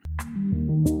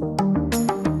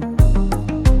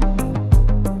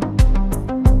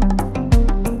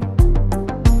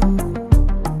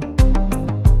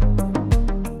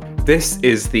This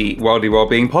is the Worldly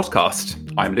Wellbeing Podcast.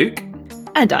 I'm Luke.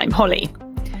 And I'm Holly.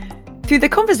 Through the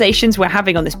conversations we're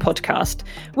having on this podcast,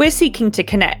 we're seeking to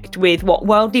connect with what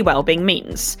worldly wellbeing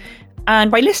means.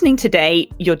 And by listening today,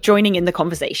 you're joining in the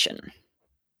conversation.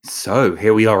 So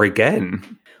here we are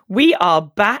again. We are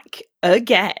back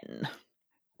again.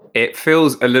 It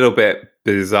feels a little bit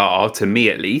bizarre, to me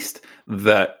at least,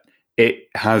 that it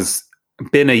has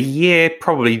been a year,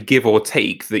 probably give or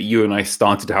take, that you and I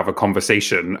started to have a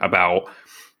conversation about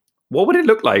what would it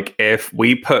look like if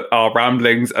we put our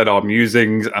ramblings and our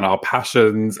musings and our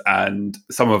passions and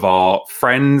some of our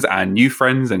friends and new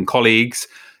friends and colleagues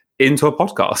into a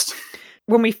podcast.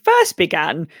 When we first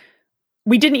began,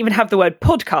 we didn't even have the word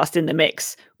podcast in the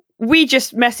mix. We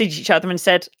just messaged each other and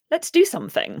said, let's do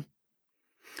something.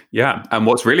 Yeah. And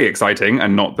what's really exciting,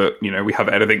 and not that, we have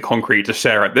anything concrete to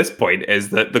share at this point, is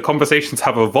that the conversations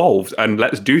have evolved, and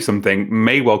let's do something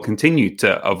may well continue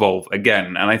to evolve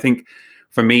again. And I think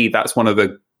for me, that's one of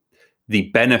the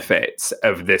benefits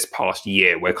of this past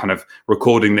year. We're kind of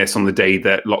recording this on the day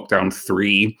that lockdown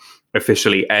 3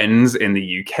 officially ends in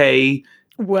the UK.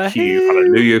 Wahoo! Cue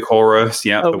Hallelujah chorus.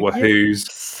 Yeah, the wahoos.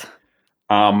 Yes.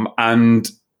 And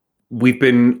we've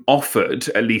been offered,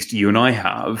 at least you and I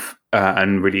have,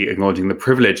 and really acknowledging the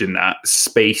privilege in that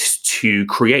space to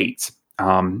create.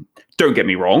 Don't get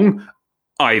me wrong,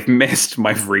 I've missed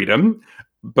my freedom,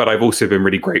 but I've also been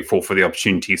really grateful for the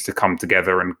opportunities to come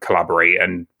together and collaborate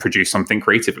and produce something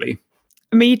creatively.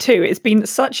 Me too. It's been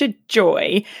such a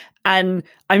joy. And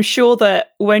I'm sure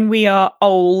that when we are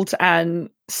old and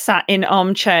sat in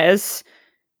armchairs,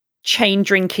 chain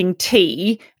drinking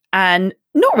tea and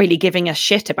not really giving a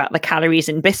shit about the calories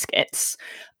in biscuits,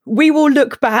 we will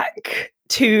look back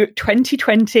to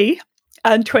 2020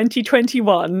 and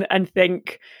 2021 and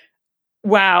think,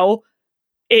 wow,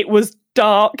 it was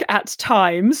dark at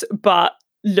times, but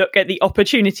look at the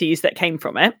opportunities that came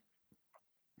from it.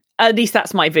 At least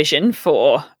that's my vision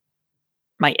for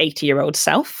my 80-year-old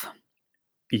self.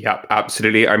 Yeah,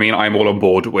 absolutely. I mean, I'm all on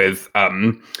board with, I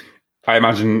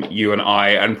imagine you and I,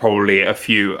 and probably a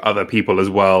few other people as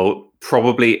well,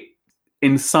 probably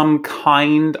in some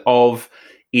kind of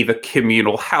either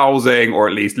communal housing or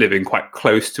at least living quite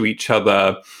close to each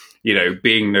other,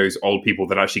 being those old people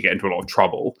that actually get into a lot of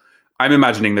trouble. I'm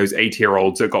imagining those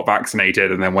 80-year-olds that got vaccinated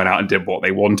and then went out and did what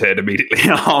they wanted immediately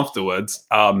afterwards.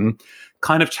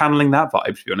 Kind of channeling that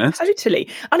vibe, to be honest. Totally.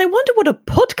 And I wonder what a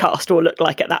podcast will look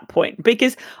like at that point,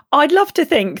 because I'd love to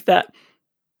think that,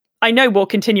 I know we'll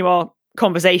continue our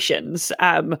conversations.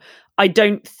 I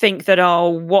don't think that our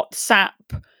WhatsApp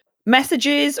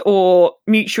messages or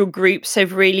mutual groups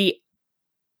have really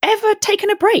ever taken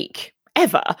a break,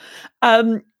 ever.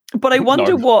 But I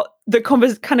wonder what the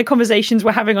kind of conversations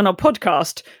we're having on our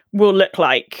podcast will look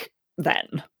like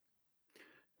then.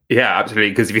 Yeah, absolutely.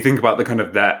 Because if you think about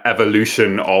the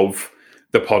evolution of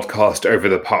the podcast over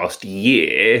the past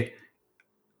year,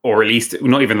 or at least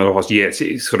not even the past year,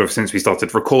 sort of since we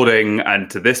started recording and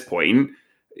to this point,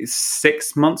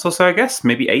 6 months or so, I guess,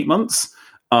 maybe 8 months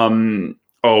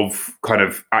of kind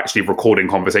of actually recording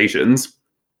conversations.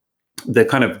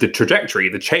 The trajectory,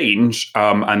 the change,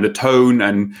 and the tone,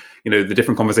 and the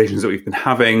different conversations that we've been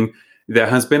having, there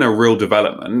has been a real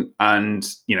development. And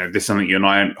this is something you and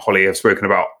I and Holly have spoken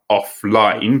about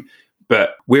offline,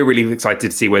 but we're really excited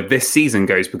to see where this season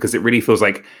goes, because it really feels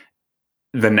like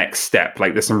the next step.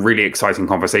 Like, there's some really exciting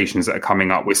conversations that are coming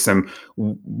up with some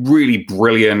really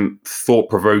brilliant,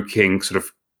 thought-provoking, sort of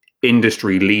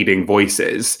industry-leading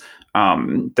voices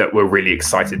that we're really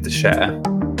excited to share.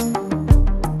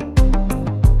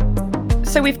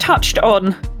 So we've touched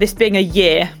on this being a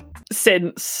year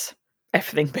since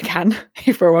everything began,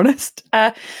 if we're honest.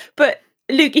 But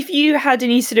Luke, if you had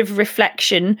any sort of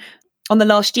reflection on the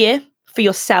last year for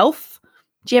yourself,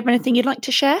 do you have anything you'd like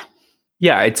to share?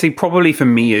 Yeah, I'd say probably for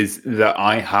me is that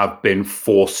I have been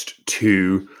forced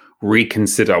to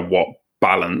reconsider what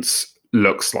balance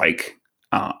looks like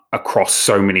across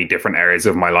so many different areas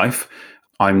of my life.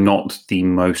 I'm not the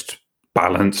most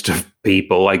balanced of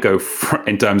people. I go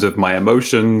in terms of my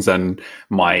emotions and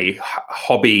my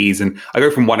hobbies, and I go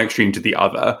from one extreme to the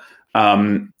other.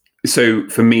 So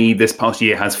for me, this past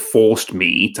year has forced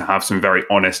me to have some very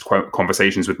honest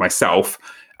conversations with myself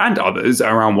and others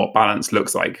around what balance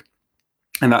looks like.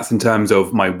 And that's in terms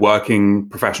of my working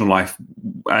professional life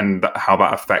and how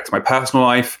that affects my personal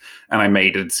life. And I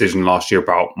made a decision last year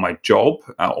about my job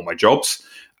or my jobs.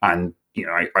 And,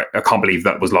 I can't believe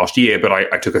that was last year, but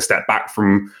I took a step back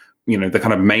from, the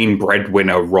kind of main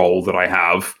breadwinner role that I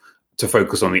have to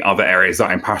focus on the other areas that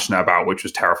I'm passionate about, which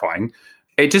was terrifying.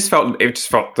 It just felt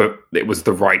that it was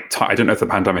the right time. I don't know if the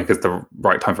pandemic is the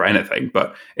right time for anything,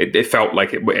 but it felt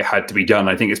like it had to be done.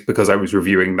 I think it's because I was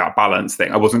reviewing that balance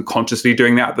thing. I wasn't consciously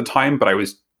doing that at the time, but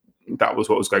that was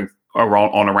what was going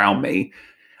on around me.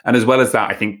 And as well as that,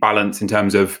 I think balance in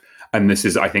terms of, and this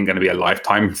is, I think, going to be a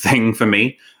lifetime thing for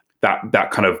me,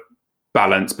 that kind of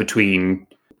balance between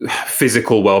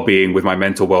physical well-being with my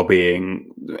mental well-being,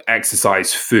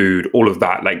 exercise, food, all of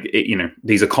that. Like,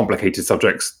 these are complicated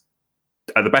subjects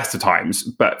at the best of times,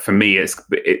 but for me,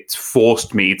 it's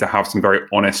forced me to have some very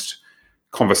honest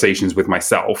conversations with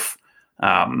myself,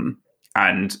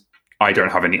 and I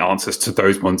don't have any answers to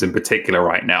those ones in particular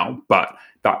right now. But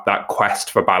that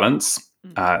quest for balance,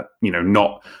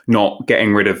 not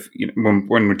getting rid of, when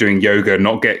we're doing yoga,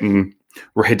 not getting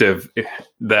rid of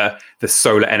the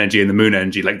solar energy and the moon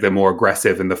energy, like the more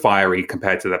aggressive and the fiery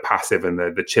compared to the passive and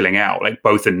the chilling out. Like,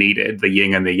 both are needed, the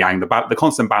yin and the yang, the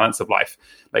constant balance of life.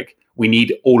 Like, we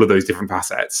need all of those different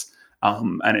facets,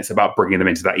 and it's about bringing them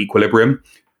into that equilibrium,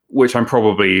 which I'm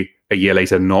probably a year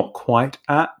later not quite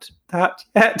at that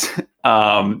yet,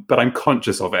 but I'm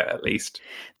conscious of it at least.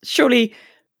 Surely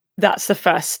that's the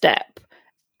first step.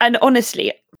 And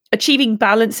honestly, achieving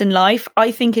balance in life, I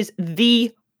think, is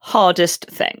the hardest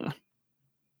thing.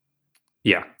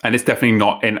 Yeah, and it's definitely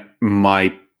not in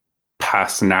my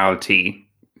personality.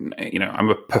 I'm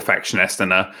a perfectionist,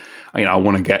 and I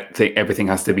want to get everything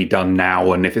has to be done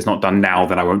now, and if it's not done now,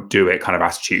 then I won't do it kind of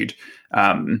attitude.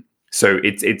 So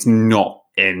it's not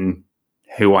in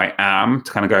who I am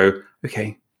to kind of go,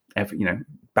 okay,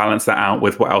 balance that out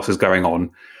with what else is going on,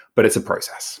 but it's a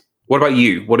process. What about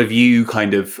you? What have you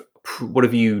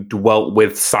dwelt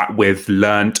with, sat with,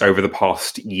 learnt over the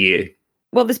past year?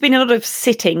 Well, there's been a lot of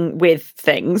sitting with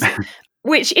things,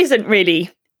 which isn't really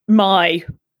my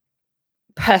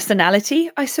personality,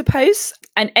 I suppose.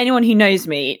 And anyone who knows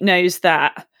me knows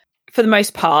that for the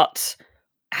most part,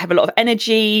 I have a lot of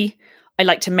energy. I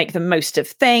like to make the most of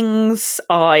things.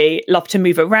 I love to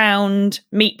move around,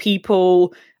 meet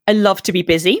people. I love to be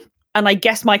busy. And I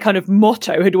guess my kind of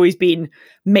motto had always been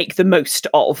make the most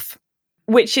of,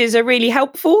 which is a really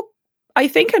helpful, I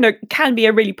think, and it can be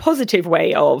a really positive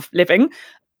way of living.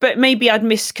 But maybe I'd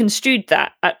misconstrued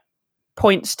that at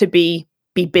points to be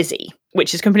busy,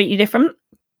 which is completely different.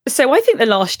 So I think the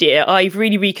last year I've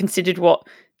really reconsidered what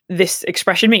this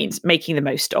expression means, making the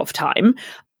most of time.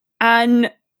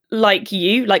 And like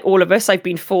you, like all of us, I've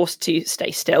been forced to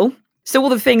stay still. So all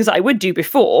the things that I would do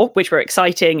before, which were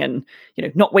exciting and,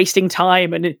 not wasting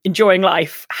time and enjoying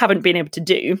life, haven't been able to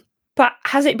do. But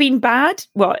has it been bad?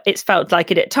 Well, it's felt like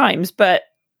it at times, but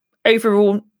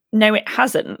overall, no, it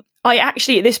hasn't. I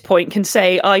actually, at this point, can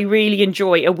say I really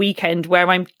enjoy a weekend where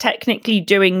I'm technically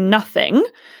doing nothing,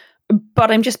 but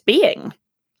I'm just being.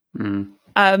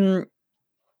 And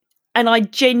I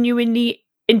genuinely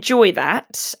enjoy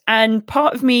that. And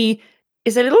part of me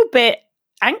is a little bit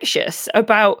anxious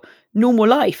about normal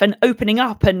life and opening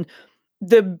up and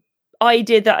the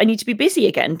idea that I need to be busy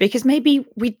again, because maybe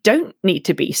we don't need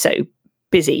to be so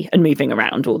busy and moving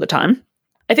around all the time.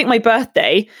 I think my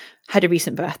birthday, had a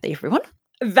recent birthday, everyone.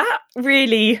 That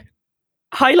really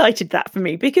highlighted that for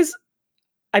me because,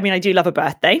 I do love a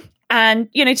birthday. And,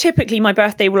 typically my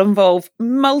birthday will involve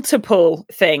multiple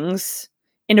things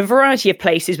in a variety of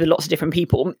places with lots of different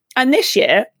people. And this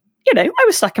year, I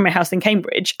was stuck in my house in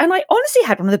Cambridge and I honestly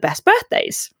had one of the best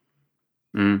birthdays.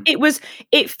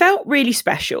 It felt really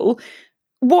special.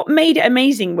 What made it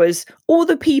amazing was all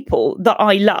the people that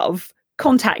I love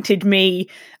contacted me,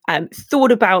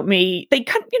 thought about me.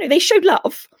 They showed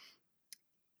love.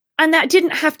 And that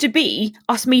didn't have to be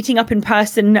us meeting up in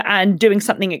person and doing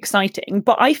something exciting,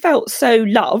 but I felt so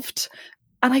loved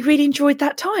and I really enjoyed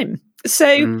that time.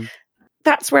 So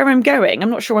that's where I'm going. I'm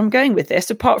not sure where I'm going with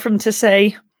this, apart from to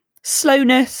say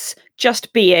slowness,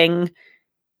 just being,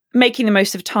 making the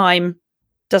most of time,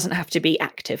 doesn't have to be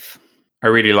active. I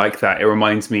really like that. It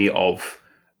reminds me of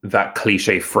that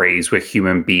cliche phrase, we're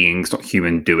human beings, not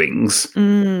human doings.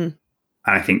 And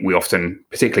I think we often,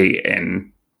 particularly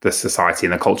in the society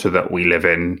and the culture that we live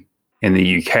in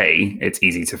the UK, it's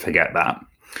easy to forget that.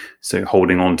 So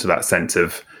holding on to that sense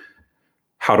of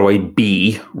how do I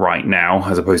be right now,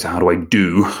 as opposed to how do I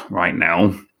do right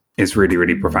now, is really,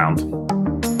 really profound.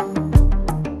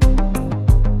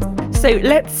 So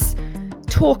let's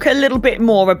talk a little bit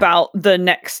more about the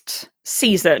next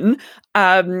season.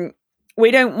 We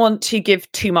don't want to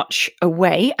give too much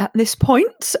away at this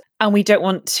point, and we don't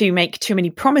want to make too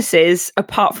many promises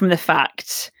apart from the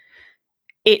fact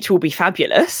it will be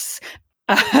fabulous.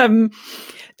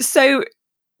 So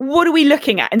what are we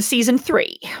looking at in season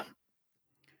 3?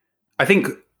 I think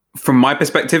from my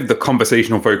perspective, the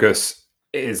conversational focus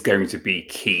is going to be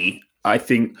key. I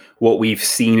think what we've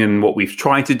seen and what we've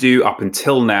tried to do up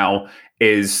until now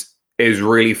is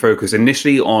really focus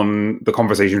initially on the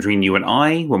conversation between you and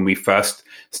I when we first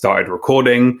started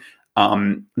recording.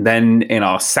 Then in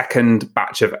our second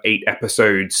batch of 8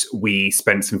 episodes, we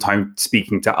spent some time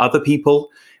speaking to other people.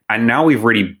 And now we've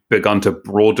really begun to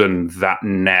broaden that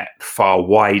net far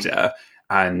wider.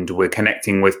 And we're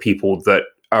connecting with people that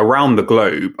around the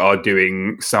globe are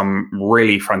doing some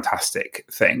really fantastic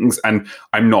things. And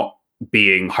I'm not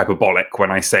being hyperbolic when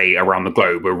I say around the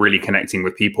globe. We're really connecting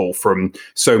with people from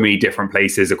so many different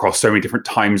places across so many different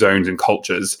time zones and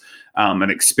cultures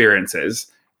and experiences.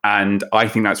 And I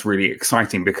think that's really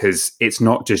exciting because it's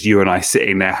not just you and I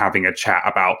sitting there having a chat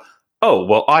about, oh,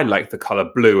 well, I like the color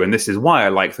blue and this is why I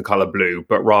like the color blue,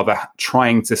 but rather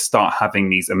trying to start having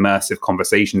these immersive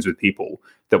conversations with people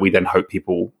that we then hope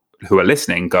people who are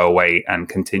listening go away and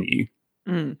continue.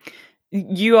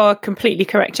 You are completely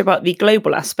correct about the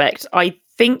global aspect. I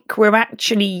think we're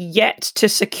actually yet to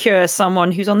secure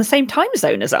someone who's on the same time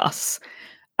zone as us.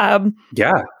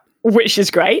 Which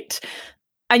is great.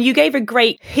 And you gave a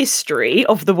great history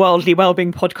of the Worldly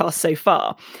Wellbeing podcast so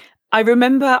far. I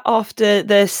remember after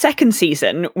the second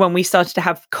season when we started to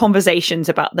have conversations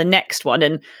about the next one,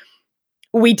 and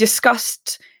we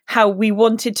discussed how we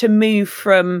wanted to move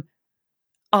from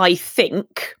I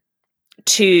think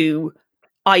to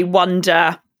I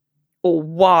wonder or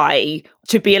why,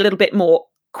 to be a little bit more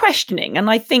questioning. And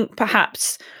I think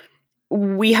perhaps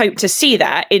we hope to see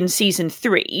that in season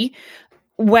 3,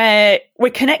 where we're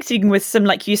connecting with some,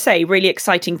 like you say, really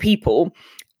exciting people.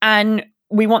 And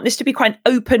we want this to be quite an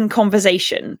open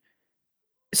conversation.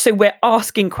 So we're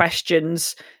asking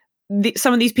questions.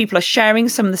 Some of these people are sharing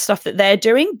some of the stuff that they're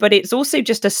doing, but it's also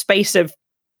just a space of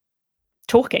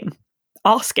talking,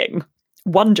 asking,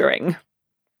 wondering.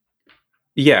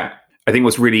 Yeah, I think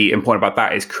what's really important about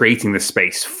that is creating the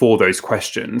space for those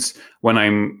questions. When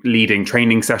I'm leading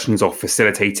training sessions or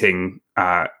facilitating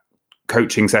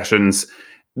coaching sessions,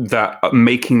 that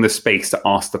making the space to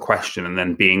ask the question and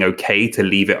then being okay to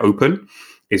leave it open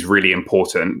is really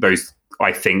important. Those,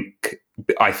 I think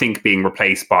being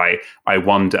replaced by I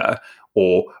wonder,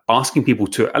 or asking people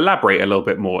to elaborate a little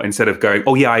bit more instead of going,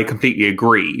 oh yeah, I completely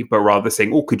agree, but rather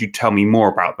saying, oh, could you tell me more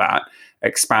about that?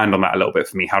 Expand on that a little bit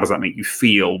for me. How does that make you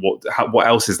feel? What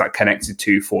else is that connected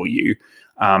to for you?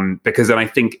 Because then I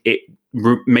think it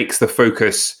makes the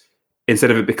focus,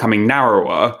 instead of it becoming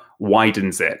narrower,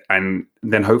 widens it. And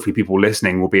then hopefully people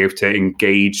listening will be able to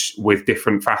engage with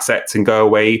different facets and go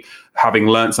away having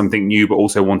learned something new, but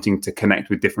also wanting to connect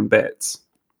with different bits.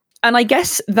 And I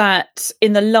guess that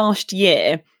in the last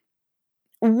year,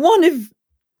 one of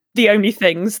the only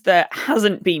things that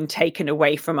hasn't been taken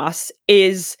away from us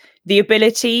is the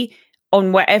ability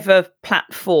on whatever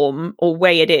platform or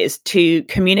way it is to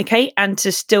communicate and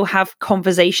to still have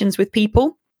conversations with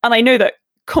people. And I know that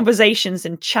conversations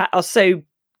and chat are so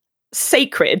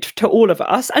sacred to all of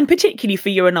us, and particularly for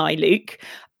you and I, Luke.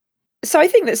 So I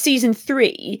think that season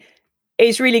 3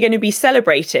 is really going to be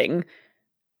celebrating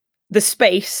the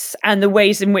space and the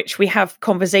ways in which we have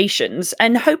conversations,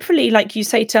 and hopefully, like you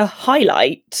say, to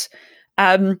highlight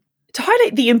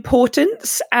the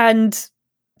importance and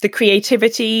the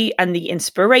creativity and the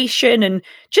inspiration and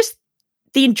just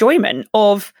the enjoyment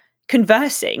of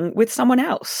conversing with someone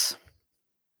else.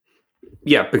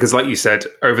 Yeah, because like you said,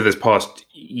 over this past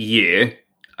year,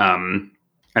 and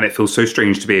it feels so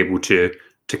strange to be able to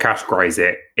categorize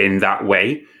it in that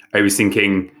way. I was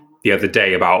thinking the other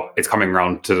day about it's coming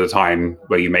around to the time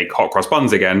where you make hot cross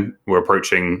buns again. We're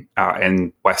approaching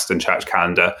in Western church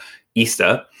calendar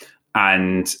Easter,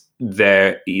 and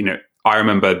there, I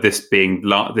remember this being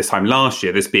this time last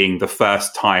year, this being the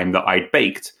first time that I'd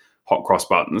baked hot cross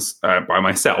buns by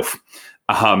myself,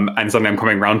 and suddenly I'm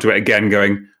coming around to it again,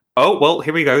 going, oh well,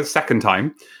 here we go, second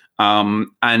time,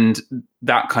 and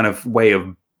that kind of way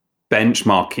of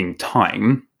benchmarking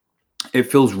time. It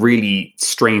feels really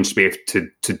strange to be able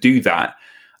to do that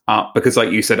because,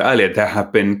 like you said earlier, there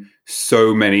have been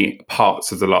so many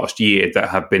parts of the last year that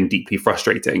have been deeply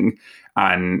frustrating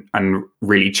and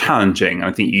really challenging.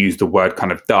 I think you used the word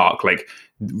kind of dark, like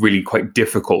really quite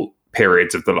difficult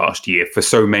periods of the last year for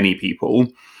so many people.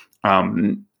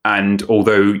 And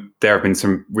although there have been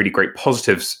some really great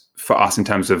positives for us in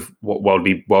terms of what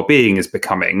worldly well-being is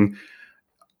becoming,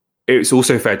 it's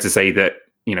also fair to say that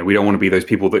we don't want to be those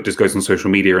people that just goes on social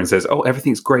media and says, oh,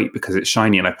 everything's great because it's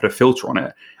shiny and I put a filter on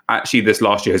it. Actually, this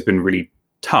last year has been really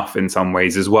tough in some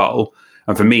ways as well.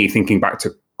 And for me, thinking back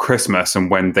to Christmas and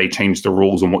when they changed the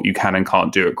rules on what you can and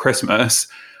can't do at Christmas,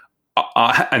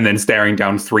 and then staring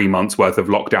down 3 months worth of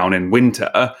lockdown in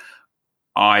winter,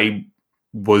 I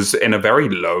was in a very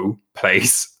low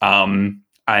place.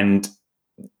 And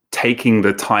taking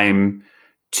the time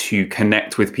to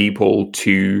connect with people,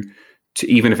 to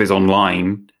even if it's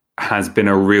online, has been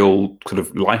a real sort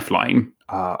of lifeline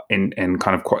in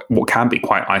kind of what can be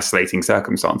quite isolating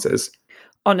circumstances.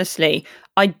 Honestly,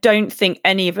 I don't think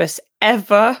any of us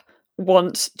ever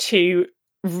want to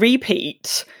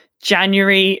repeat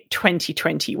January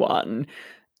 2021.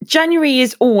 January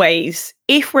is always,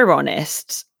 if we're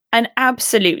honest, an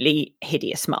absolutely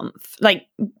hideous month. Like,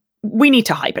 we need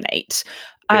to hibernate.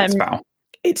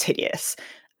 It's hideous.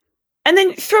 And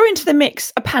then throw into the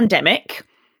mix a pandemic.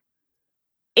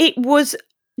 It was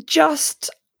just,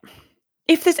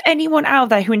 if there's anyone out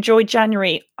there who enjoyed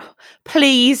January,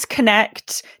 please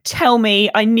connect. Tell me,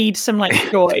 I need some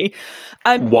joy.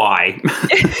 Why?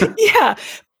 Yeah.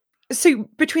 So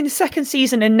between the second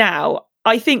season and now,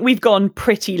 I think we've gone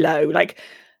pretty low. Like,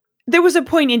 there was a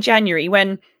point in January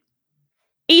when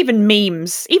even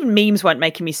memes weren't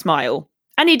making me smile.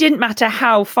 And it didn't matter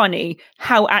how funny,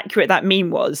 how accurate that meme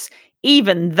was.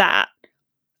 Even that,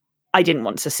 I didn't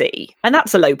want to see. And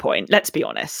that's a low point, let's be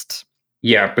honest.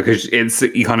 Yeah, because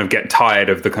you kind of get tired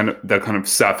of the kind of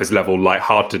surface level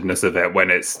lightheartedness of it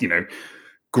when it's,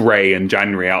 grey and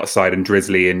January outside and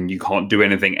drizzly and you can't do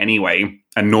anything anyway.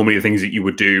 And normally the things that you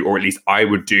would do, or at least I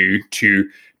would do to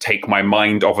take my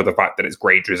mind off of the fact that it's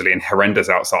grey, drizzly and horrendous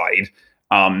outside,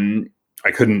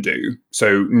 I couldn't do.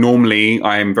 So normally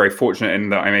I'm very fortunate in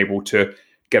that I'm able to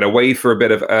get away for a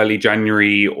bit of early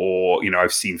January, or,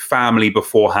 I've seen family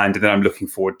beforehand, and then I'm looking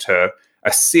forward to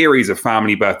a series of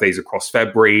family birthdays across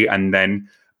February and then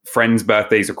friends'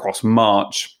 birthdays across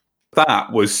March.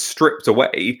 That was stripped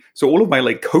away. So all of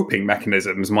my coping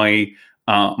mechanisms,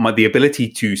 the ability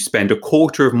to spend a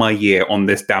quarter of my year on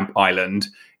this damp island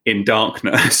in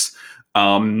darkness.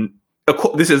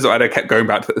 This is what I kept going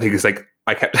back to the thing. It's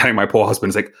I kept telling my poor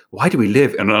husband, why do we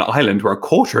live in an island where a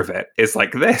quarter of it is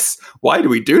like this? Why do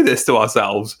we do this to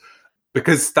ourselves?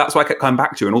 Because that's what I kept coming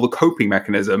back to, and all the coping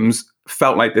mechanisms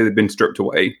felt like they had been stripped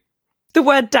away. The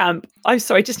word damp. I'm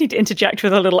sorry, I just need to interject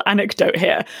with a little anecdote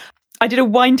here. I did a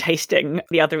wine tasting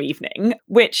the other evening,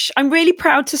 which I'm really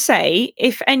proud to say,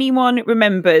 if anyone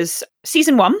remembers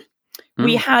season 1,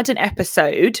 we had an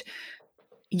episode,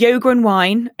 Yoga and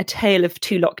Wine, A Tale of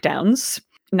Two Lockdowns.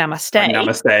 Namaste. I'm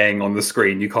namasteing on the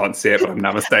screen. You can't see it, but I'm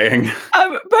namasteing.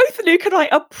 Both Luke and I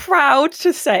are proud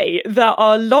to say that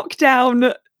our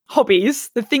lockdown hobbies,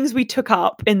 the things we took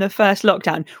up in the first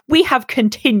lockdown, we have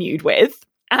continued with.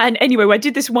 And anyway, I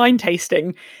did this wine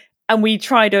tasting and we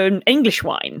tried an English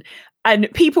wine. And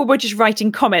people were just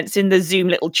writing comments in the Zoom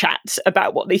little chat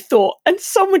about what they thought. And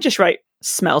someone just wrote,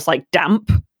 smells like damp.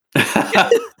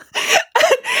 The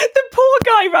poor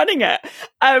guy running it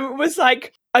was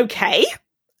like, okay.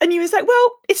 And he was like,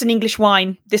 well, it's an English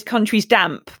wine. This country's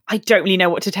damp. I don't really know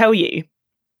what to tell you.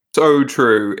 So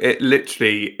true.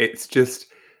 It's just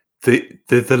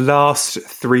the last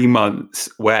 3 months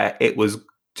where it was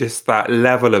just that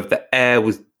level of the air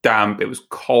was damp. It was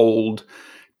cold.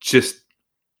 Just,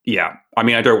 yeah. I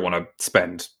mean, I don't want to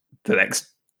spend the next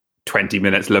 20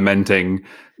 minutes lamenting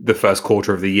the first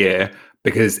quarter of the year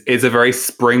because it's a very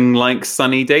spring-like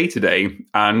sunny day today.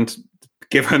 And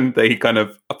given the kind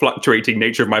of fluctuating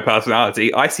nature of my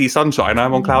personality, I see sunshine,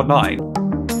 I'm on cloud 9.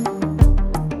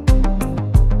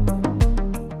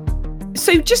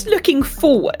 So just looking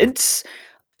forwards,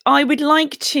 I would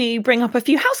like to bring up a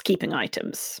few housekeeping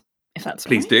items, if that's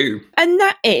Please right. do. And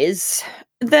that is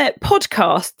that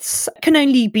podcasts can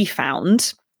only be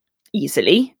found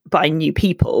easily by new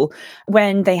people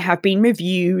when they have been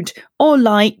reviewed or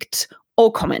liked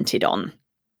or commented on.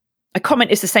 A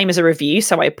comment is the same as a review,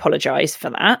 so I apologise for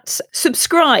that.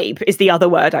 Subscribe is the other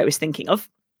word I was thinking of.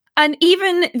 And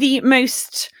even the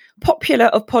most popular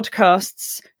of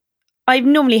podcasts, I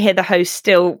normally hear the host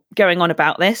still going on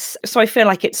about this, so I feel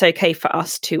like it's okay for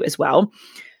us to as well.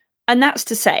 And that's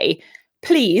to say,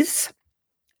 please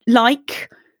like,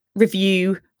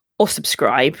 review, or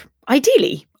subscribe.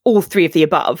 Ideally, all 3 of the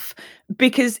above,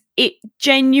 because it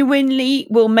genuinely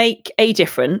will make a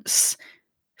difference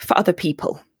for other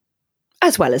people,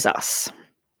 as well as us.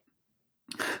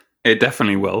 It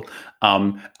definitely will.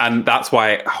 And that's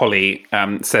why Holly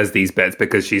says these bits,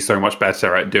 because she's so much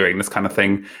better at doing this kind of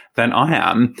thing than I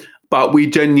am. But we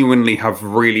genuinely have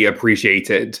really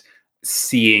appreciated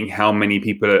seeing how many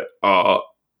people are,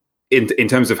 in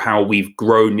terms of how we've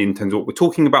grown, in terms of what we're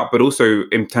talking about, but also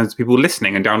in terms of people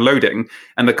listening and downloading,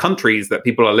 and the countries that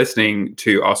people are listening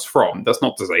to us from. That's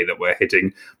not to say that we're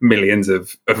hitting millions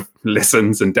of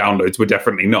listens and downloads. We're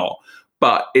definitely not.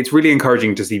 But it's really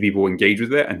encouraging to see people engage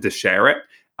with it and to share it.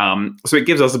 So it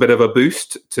gives us a bit of a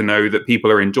boost to know that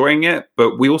people are enjoying it.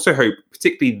 But we also hope,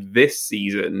 particularly this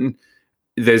season,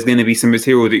 there's going to be some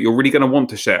material that you're really going to want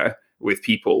to share with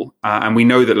people. And we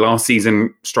know that last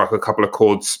season struck a couple of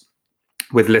chords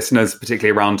with listeners,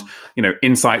 particularly around,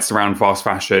 insights around fast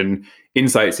fashion,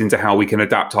 insights into how we can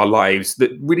adapt our lives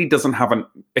that really doesn't have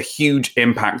a huge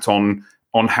impact on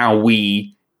how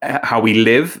we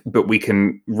live, but we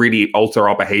can really alter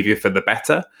our behavior for the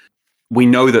better. We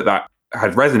know that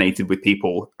had resonated with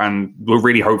people, and we're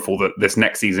really hopeful that this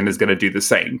next season is going to do the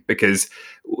same, because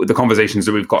the conversations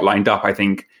that we've got lined up, I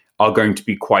think, are going to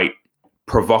be quite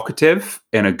provocative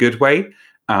in a good way,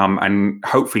 and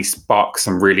hopefully spark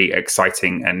some really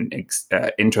exciting and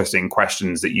interesting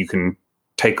questions that you can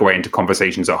take away into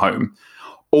conversations at home.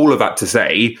 All of that to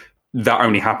say, that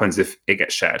only happens if it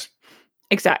gets shared.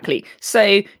 Exactly.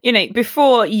 So,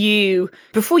 before you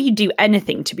do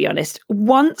anything, to be honest,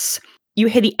 once you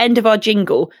hear the end of our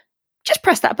jingle, just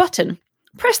press that button.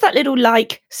 Press that little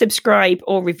like, subscribe,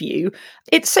 or review.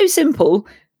 It's so simple.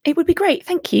 It would be great.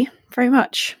 Thank you very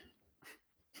much.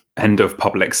 End of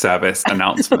public service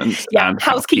announcement. Yeah, and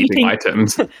housekeeping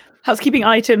items. Housekeeping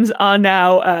items are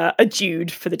now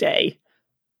adjourned, sorry.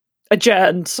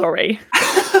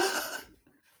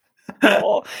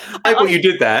 I thought you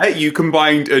did there. You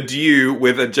combined adieu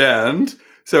with adjourned.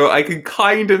 So I can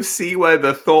kind of see where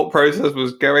the thought process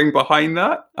was going behind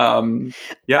that.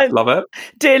 Love it.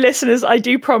 Dear listeners, I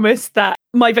do promise that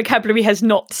my vocabulary has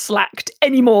not slacked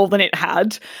any more than it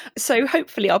had. So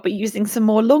hopefully I'll be using some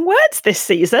more long words this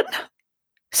season.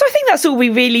 So I think that's all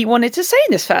we really wanted to say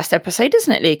in this first episode,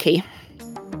 isn't it, Lukey?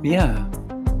 Yeah.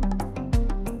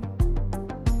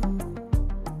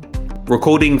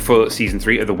 Recording for season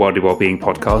 3 of the Worldly Wellbeing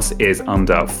podcast is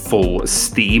under full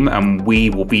steam, and we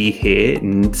will be here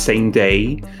same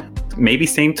day, maybe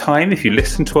same time if you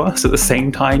listen to us at the same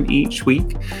time each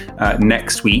week.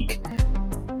 Next week,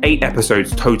 8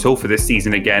 episodes total for this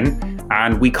season again,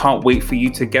 and we can't wait for you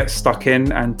to get stuck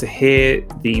in and to hear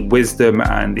the wisdom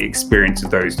and the experience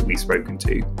of those that we've spoken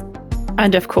to.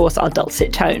 And of course, our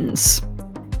dulcet tones.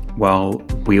 Well,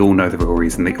 we all know the real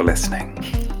reason that you're listening.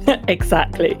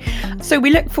 Exactly. So we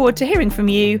look forward to hearing from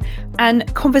you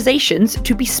and conversations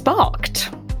to be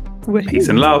sparked. Peace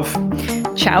and love.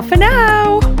 Ciao for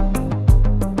now.